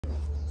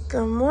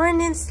Good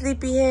morning,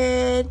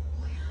 sleepyhead.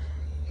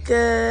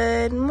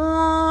 Good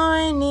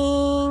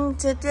morning.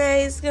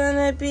 Today's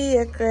gonna be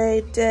a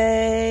great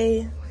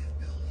day.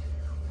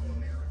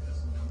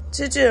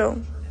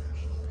 Juju,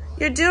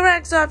 your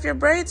do-rag's off. Your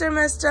braids are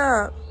messed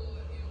up.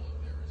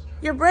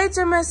 Your braids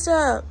are messed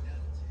up.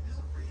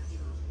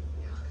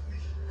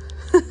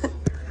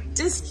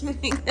 Just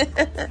kidding.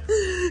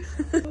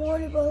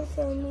 Morning, both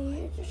of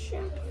me. It's a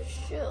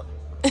championship.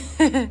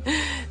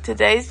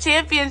 Today's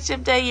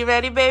championship day. You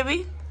ready,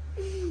 baby?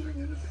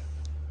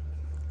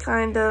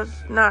 Kind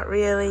of. Not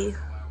really.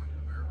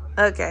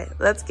 Okay,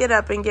 let's get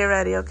up and get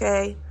ready,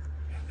 okay?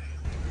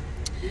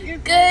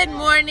 Good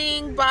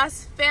morning,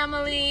 boss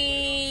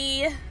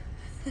family.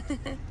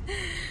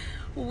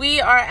 We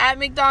are at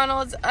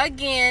McDonald's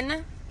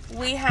again.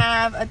 We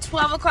have a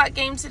 12 o'clock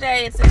game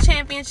today. It's a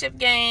championship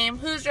game.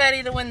 Who's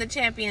ready to win the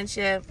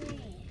championship?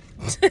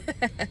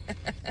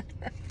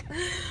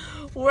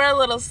 We're a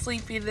little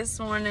sleepy this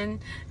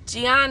morning.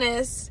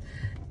 Giannis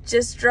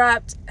just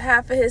dropped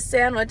half of his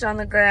sandwich on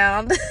the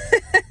ground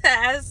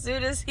as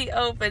soon as he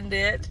opened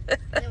it.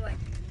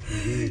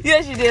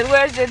 Yes, you did.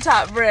 Where's your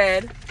top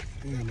bread?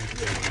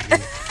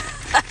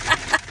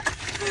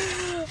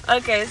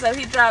 Okay, so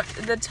he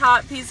dropped the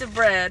top piece of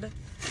bread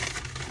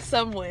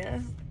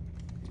somewhere.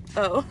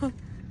 Oh,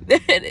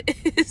 there it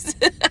is.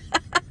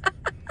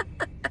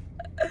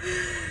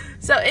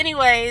 So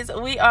anyways,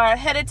 we are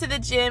headed to the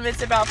gym.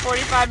 It's about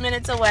 45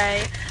 minutes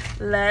away.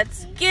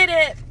 Let's get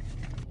it.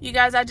 You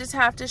guys, I just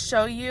have to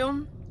show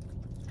you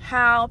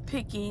how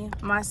picky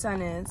my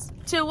son is.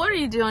 Two, what are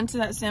you doing to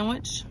that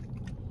sandwich?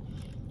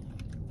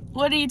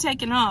 What are you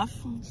taking off?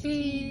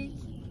 Cheese.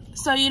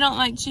 So you don't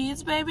like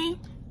cheese, baby?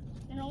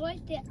 I don't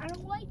like that. I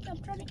don't like it. I'm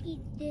trying to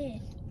eat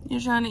this. You're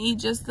trying to eat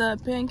just the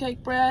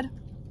pancake bread?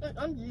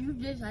 I'm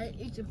doing this. I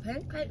eat the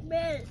pancake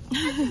bread.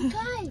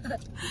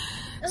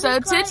 So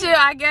Tutu,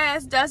 I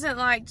guess, doesn't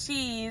like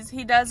cheese.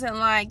 He doesn't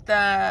like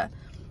the...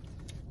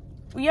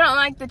 You don't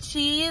like the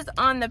cheese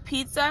on the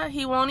pizza?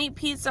 He won't eat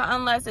pizza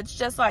unless it's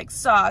just like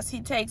sauce. He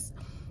takes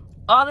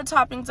all the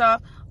toppings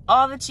off,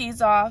 all the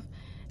cheese off,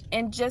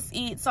 and just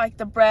eats like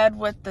the bread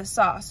with the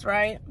sauce,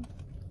 right?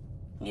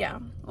 Yeah.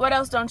 What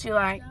else don't you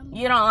like?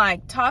 You don't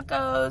like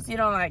tacos. You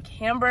don't like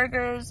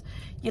hamburgers.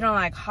 You don't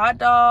like hot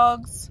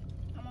dogs.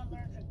 I'm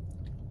allergic.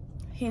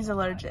 He's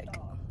allergic.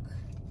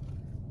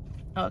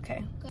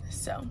 Okay.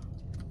 So,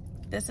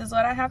 this is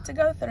what I have to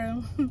go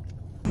through.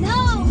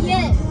 No.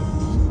 Yes.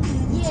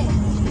 Yes.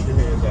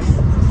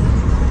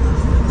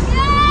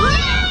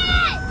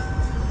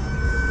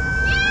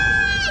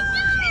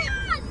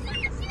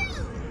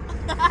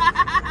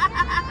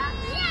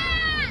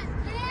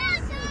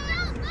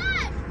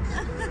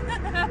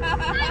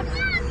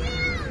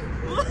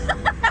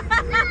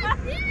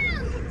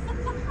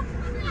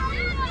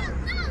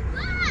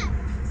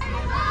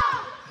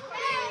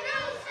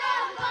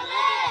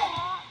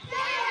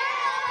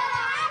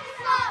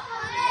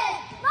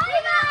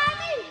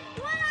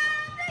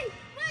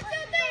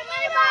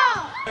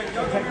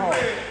 Attack hard.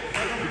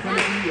 You come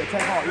to you,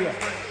 attack hard, yeah.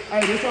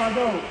 Hey, this one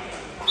go.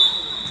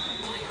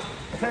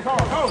 Attack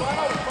hard, go.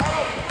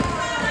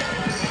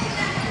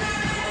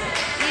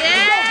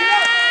 Yeah!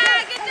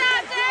 Good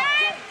job,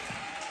 Dave!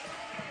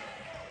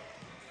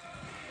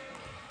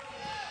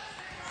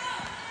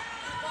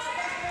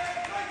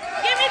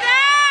 Give me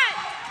that!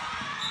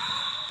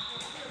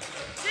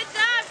 Good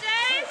job,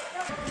 Dave!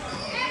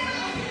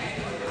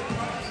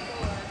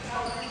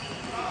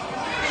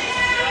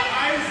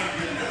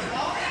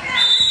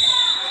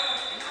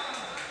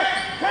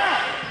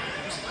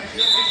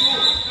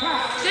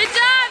 Good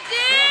job, D!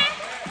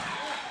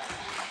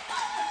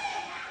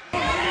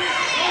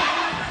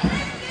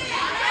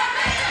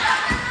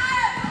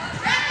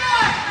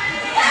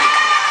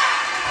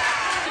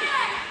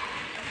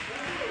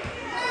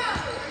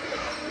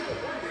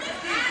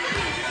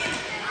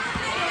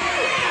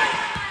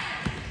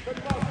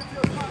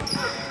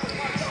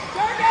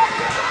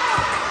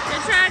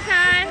 Good try,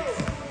 Kai.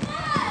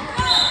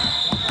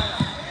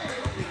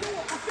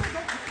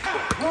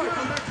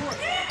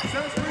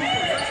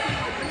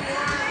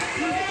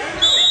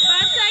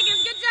 5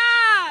 seconds. Good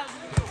job.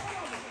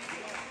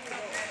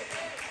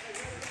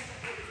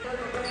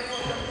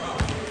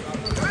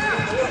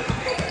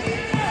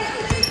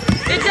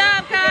 Good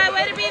job, Kai.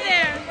 Way to be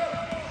there.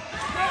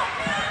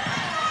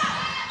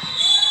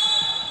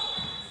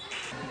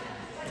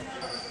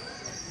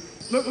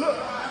 Look, look.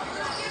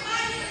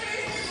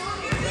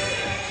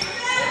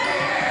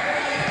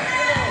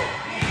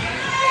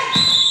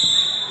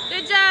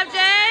 Good job,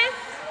 Jay.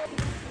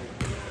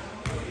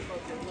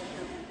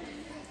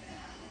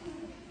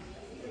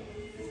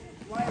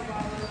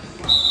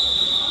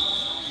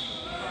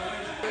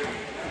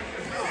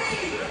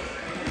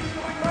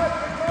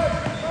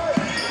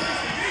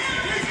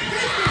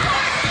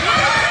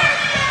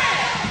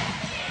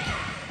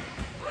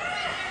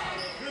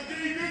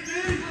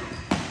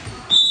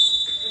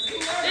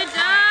 Good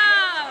job.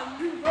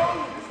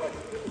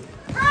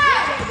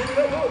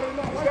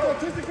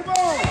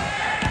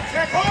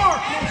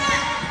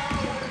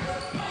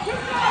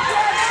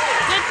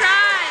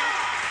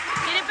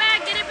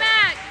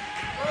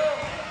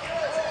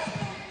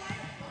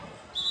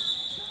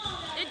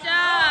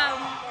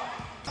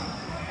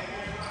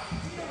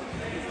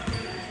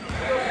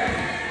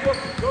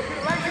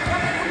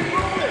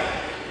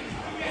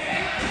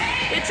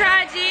 Good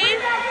try, G.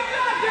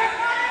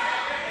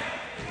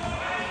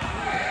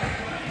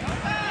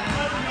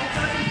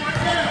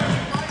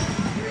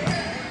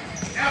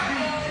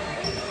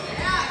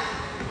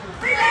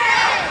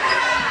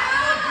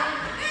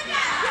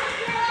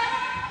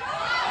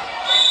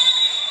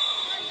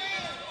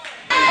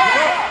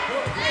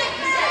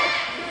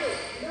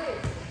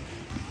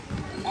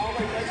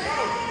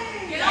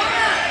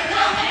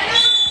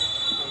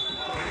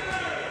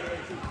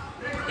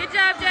 Good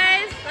job,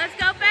 Jace. Let's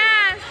go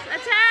fast.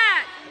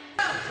 Attack.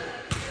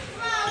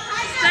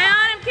 Stay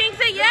on him,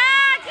 Kingston.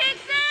 Yeah,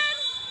 Kingston.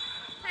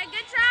 Hey,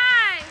 good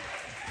try.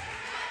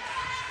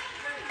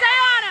 Stay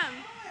on him.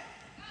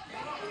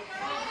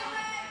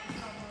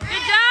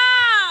 Good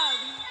job.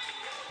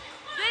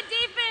 Good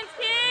defense,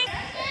 King.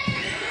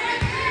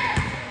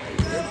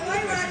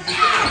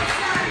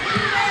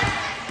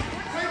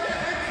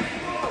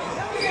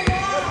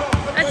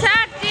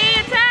 Attack, G.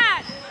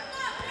 Attack.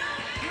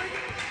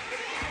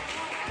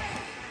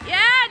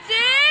 Yeah, G.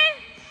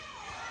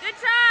 Good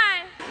try.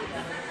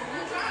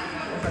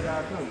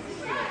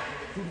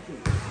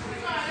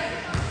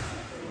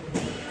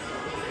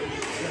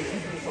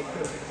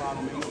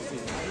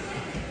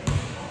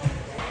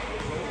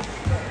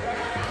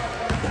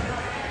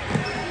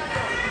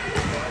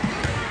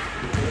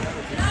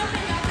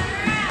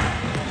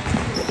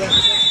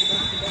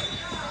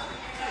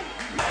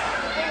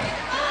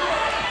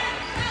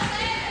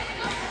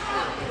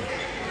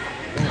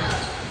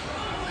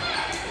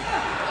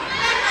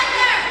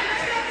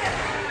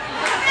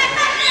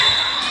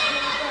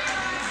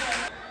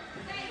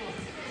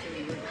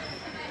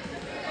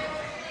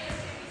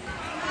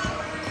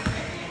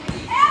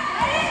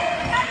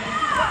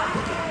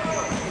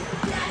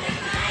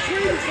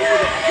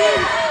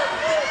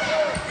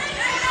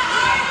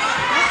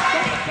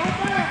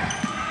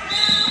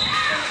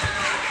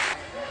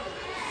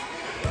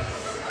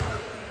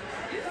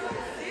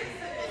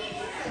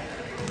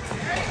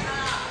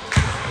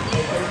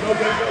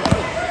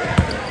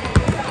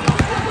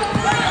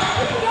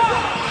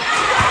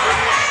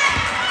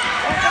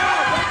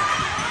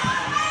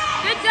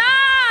 Good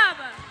job.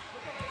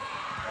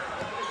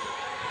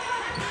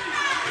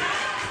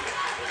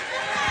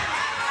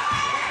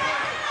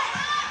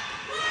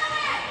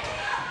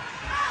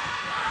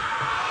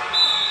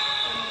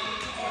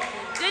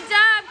 Good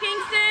job,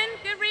 Kingston.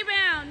 Good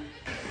rebound.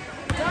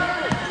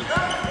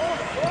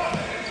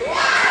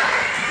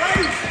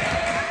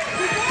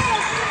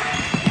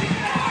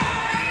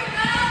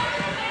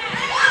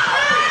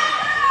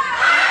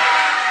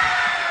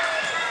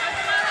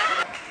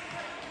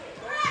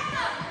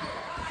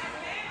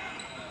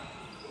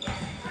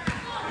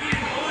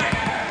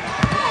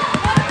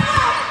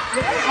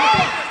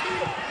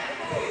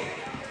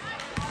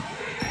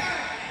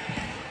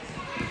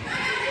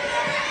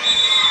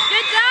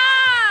 Good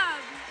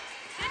job.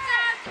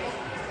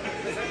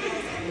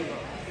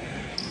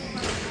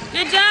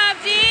 Good job,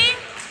 G.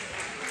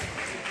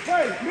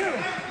 Hey, middle.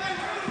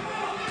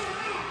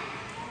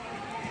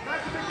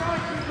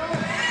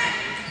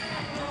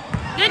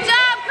 Good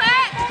job,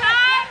 Clint.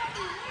 Ty.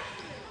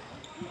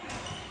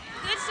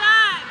 Good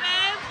shot,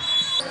 babe.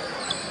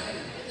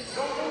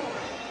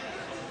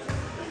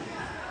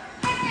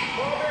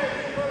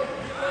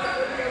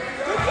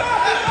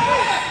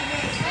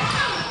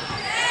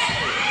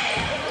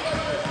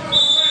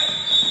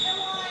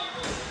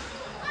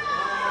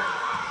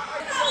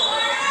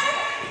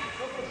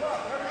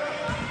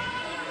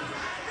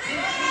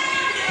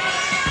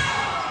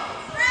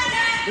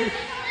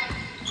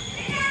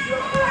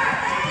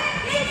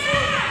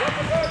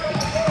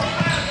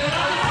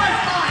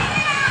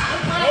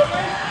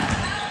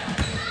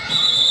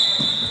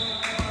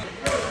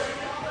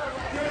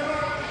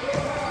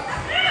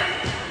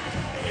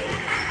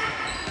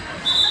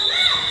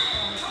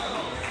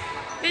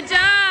 Good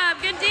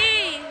job. Good D.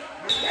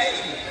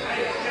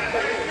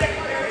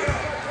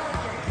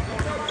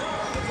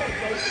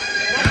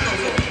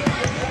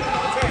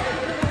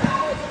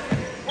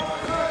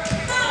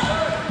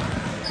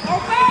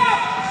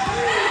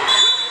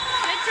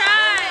 Good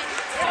try.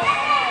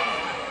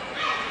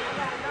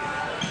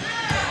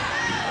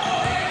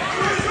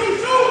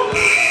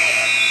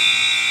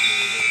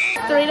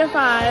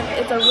 3-5.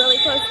 It's a really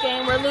close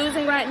game. We're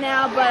losing right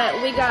now,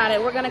 but we got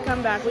it. We're gonna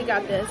come back. We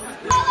got this.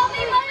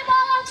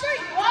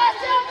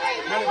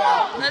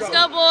 Let's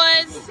go,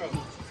 boys.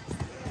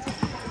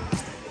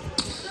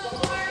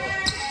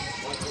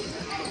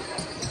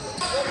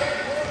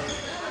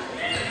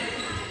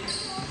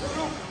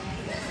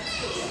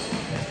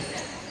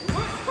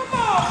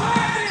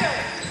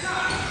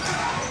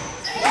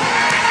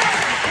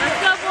 Let's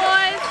go,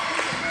 boys.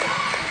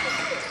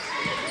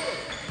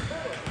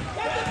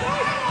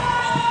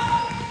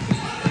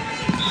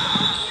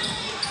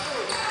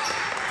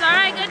 It's all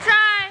right. Good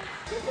try.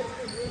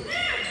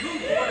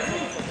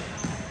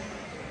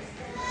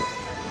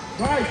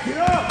 Right, get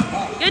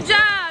up. Good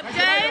job,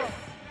 Jace.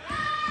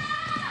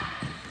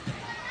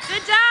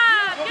 Good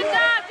job. Good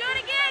job. Do it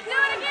again. Do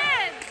it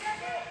again.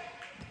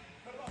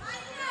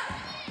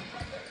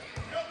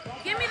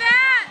 Give me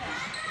that.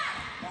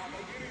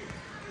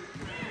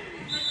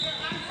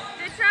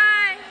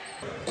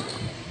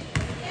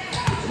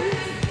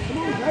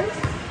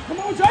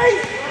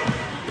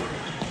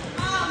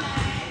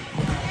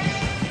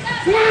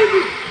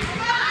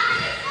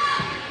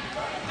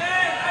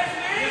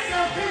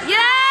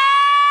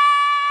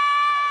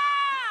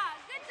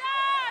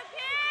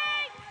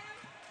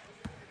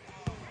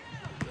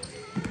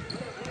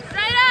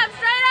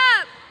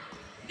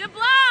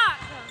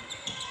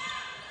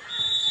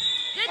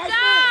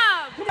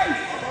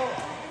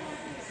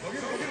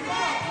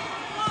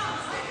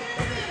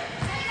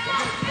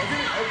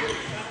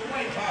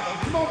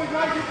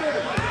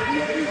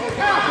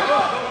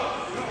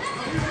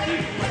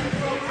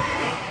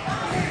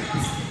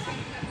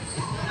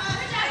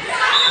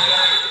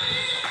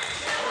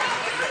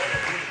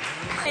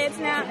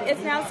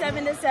 It's now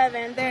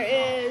 7-7. There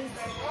is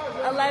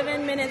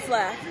 11 minutes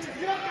left.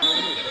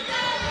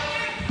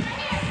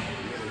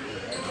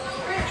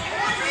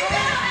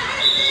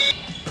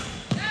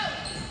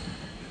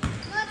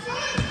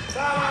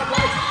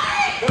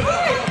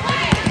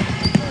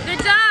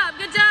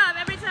 Good job,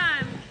 every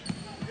time.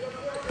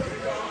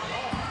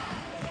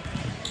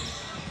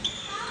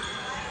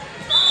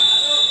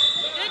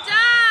 Good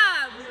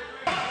job.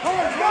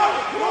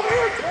 Come over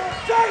here,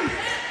 James.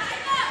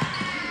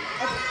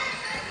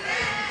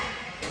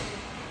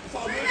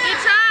 Good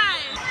try.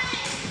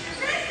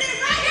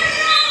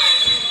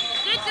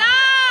 Good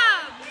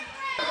job.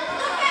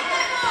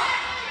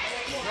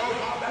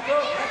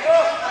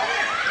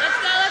 Let's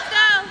go, let's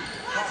go.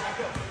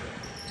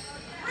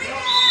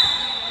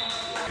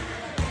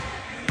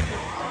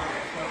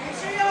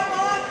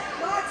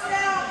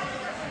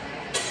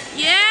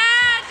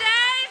 Yeah,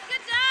 Jace,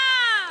 good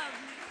job.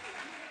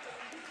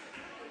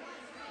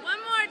 One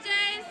more,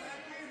 Jace.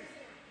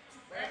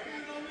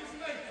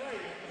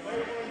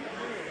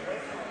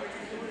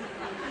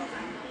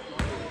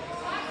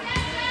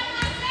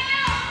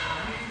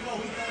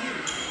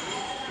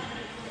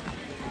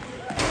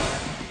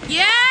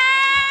 Yeah,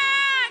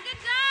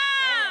 good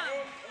job.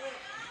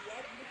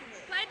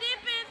 Play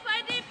defense,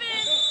 play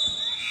defense.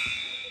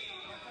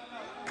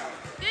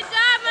 Good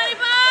job,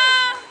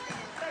 Moneyball.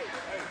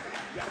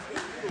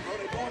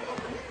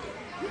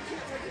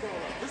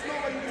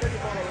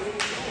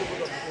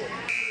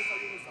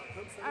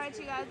 All right,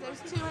 you guys,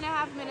 there's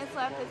 2.5 minutes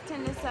left. It's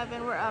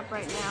 10-7. We're up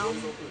right now.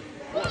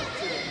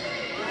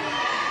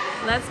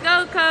 Let's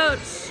go,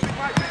 Coach.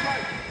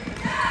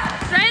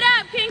 Straight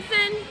up,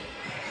 Kingston.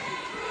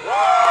 That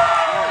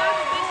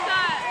was a big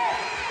shot.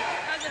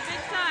 That was a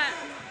big shot.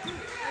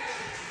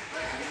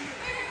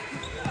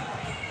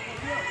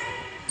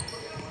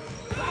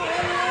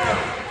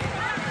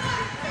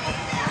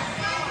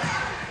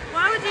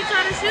 Why would you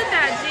try to shoot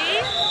that, G?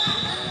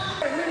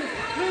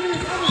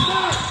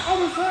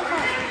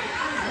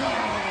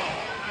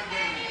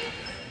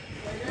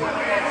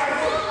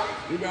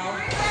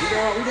 Rebound.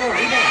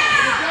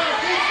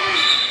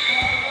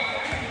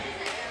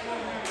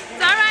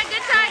 It's all right.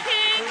 Good try,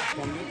 King.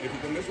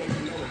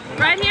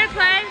 Right here,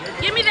 Clay.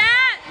 Give me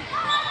that.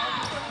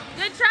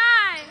 Good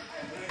try.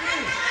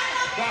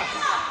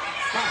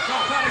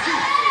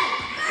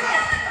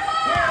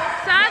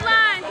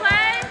 Sideline,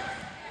 Clay.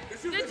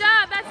 Good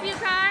job. That's you,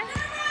 Kai.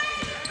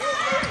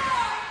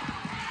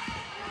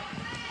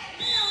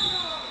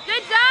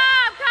 Good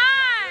job,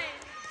 Kai.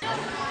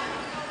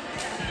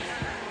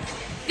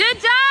 Good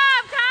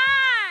job,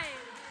 Kai.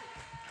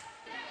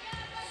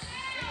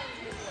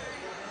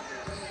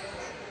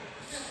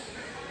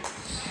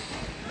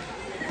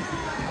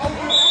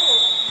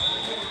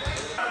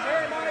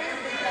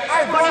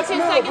 Hey,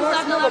 42 seconds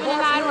left,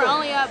 11-9. We're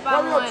only up by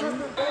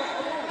 1.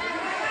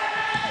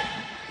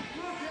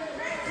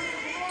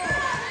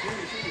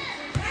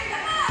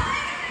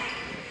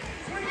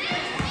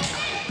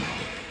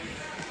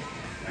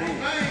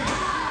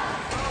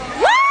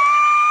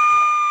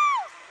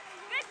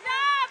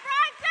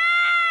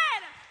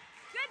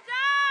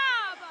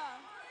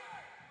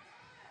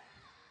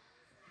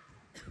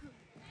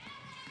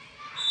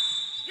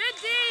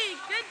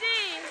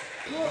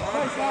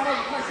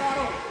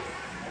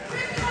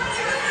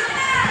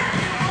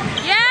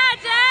 Yeah,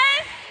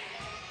 Jay!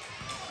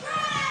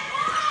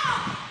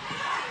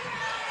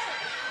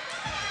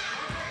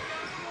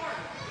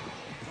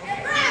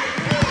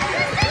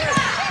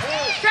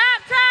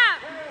 Trap, trap!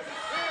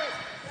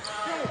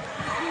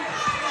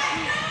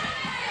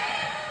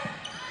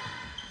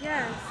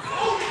 Yes.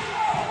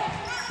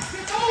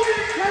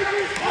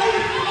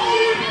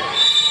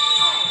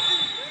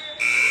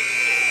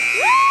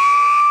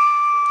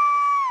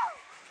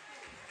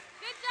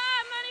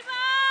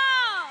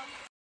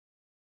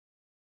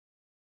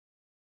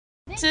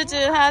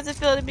 Tutu, how's it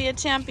feel to be a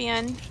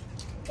champion?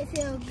 It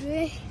feels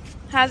good.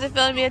 How's it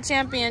feel to be a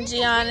champion,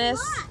 Giannis?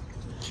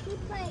 He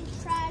played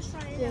trash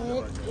right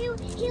now.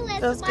 He let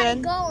Feels somebody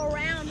good. go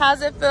around.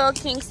 How's it feel,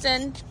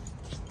 Kingston?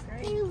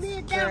 He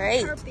did that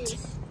Great. on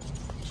purpose.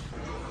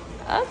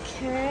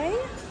 Okay.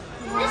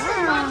 This is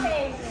my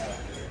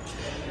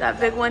favorite. That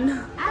big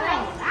one. I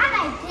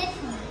like this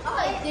one. I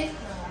like this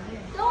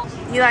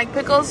one. You like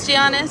pickles,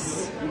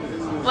 Giannis?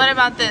 What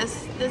about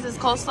this? This is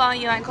coleslaw.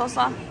 You like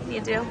coleslaw?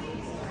 You do?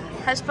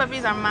 Hush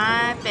puppies are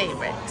my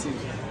favorite.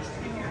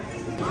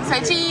 Say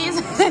cheese.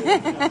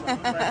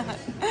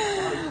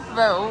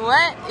 But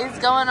what is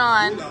going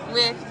on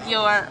with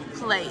your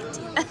plate?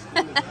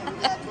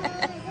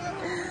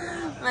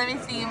 Let me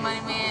see you,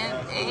 money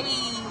man. Hey.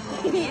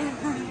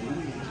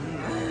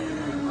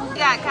 What you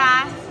got,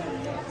 Kai?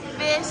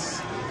 Fish?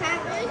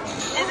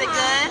 Is it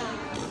good?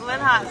 With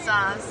hot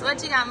sauce.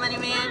 What you got, money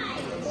man?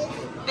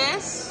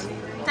 Fish?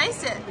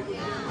 Taste it.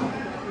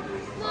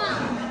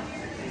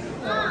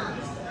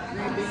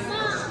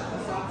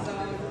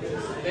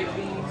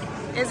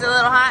 Is it a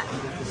little hot?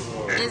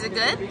 Is it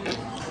good?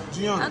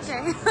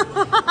 Okay.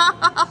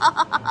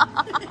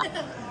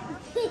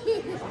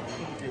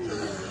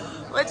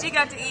 What you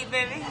got to eat,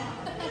 baby?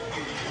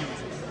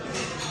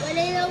 What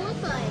does it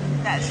look like?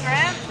 That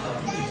shrimp?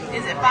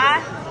 Is it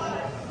fine?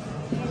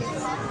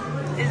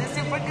 Is it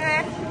super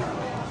good?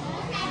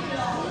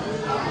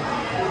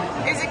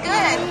 Is it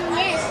good?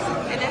 Yes.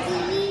 It is?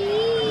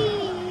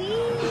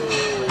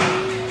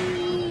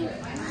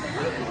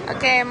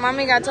 Okay,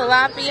 mommy got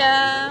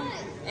tilapia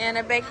and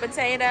a baked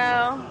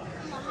potato.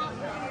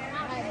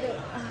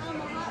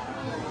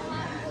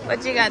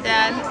 What you got,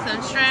 Dad?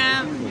 Some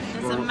shrimp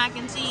and some mac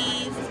and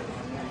cheese.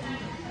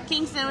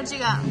 Kingston, what you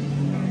got?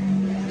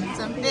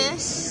 Some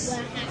fish.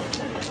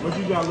 What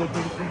you got, little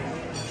Kingston?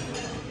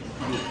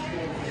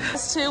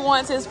 This two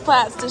wants his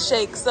plaits to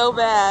shake so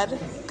bad.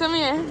 Come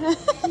here.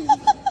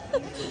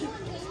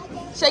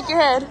 Shake your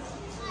head.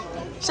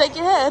 Shake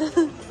your head.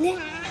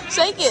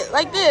 Shake it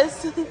like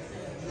this.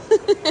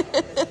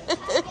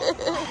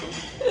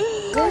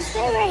 Go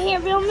stay right here.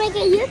 We'll make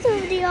a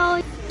YouTube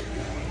video.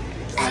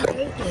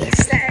 Yes,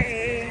 sir.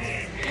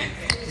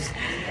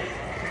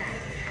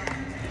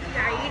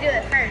 Now you do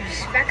it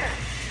first. Back up.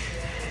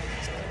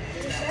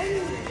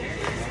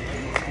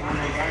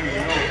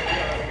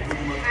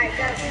 Alright,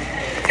 go.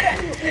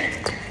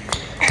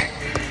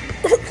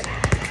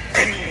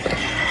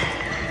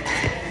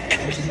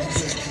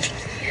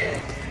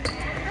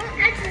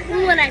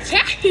 When I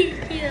check you,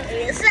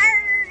 yes, sir.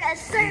 Yes,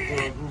 sir.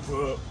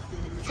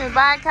 Say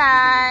bye,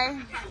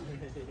 Kai.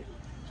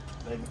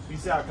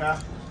 Peace out, Kai.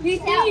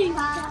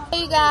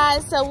 Hey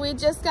guys, so we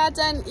just got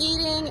done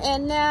eating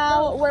and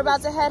now we're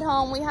about to head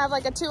home. We have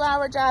like a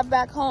 2-hour drive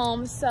back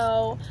home,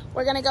 so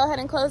we're gonna go ahead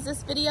and close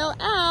this video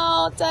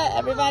out.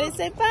 Everybody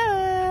say bye.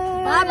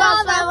 Bye,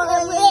 bye,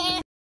 bye.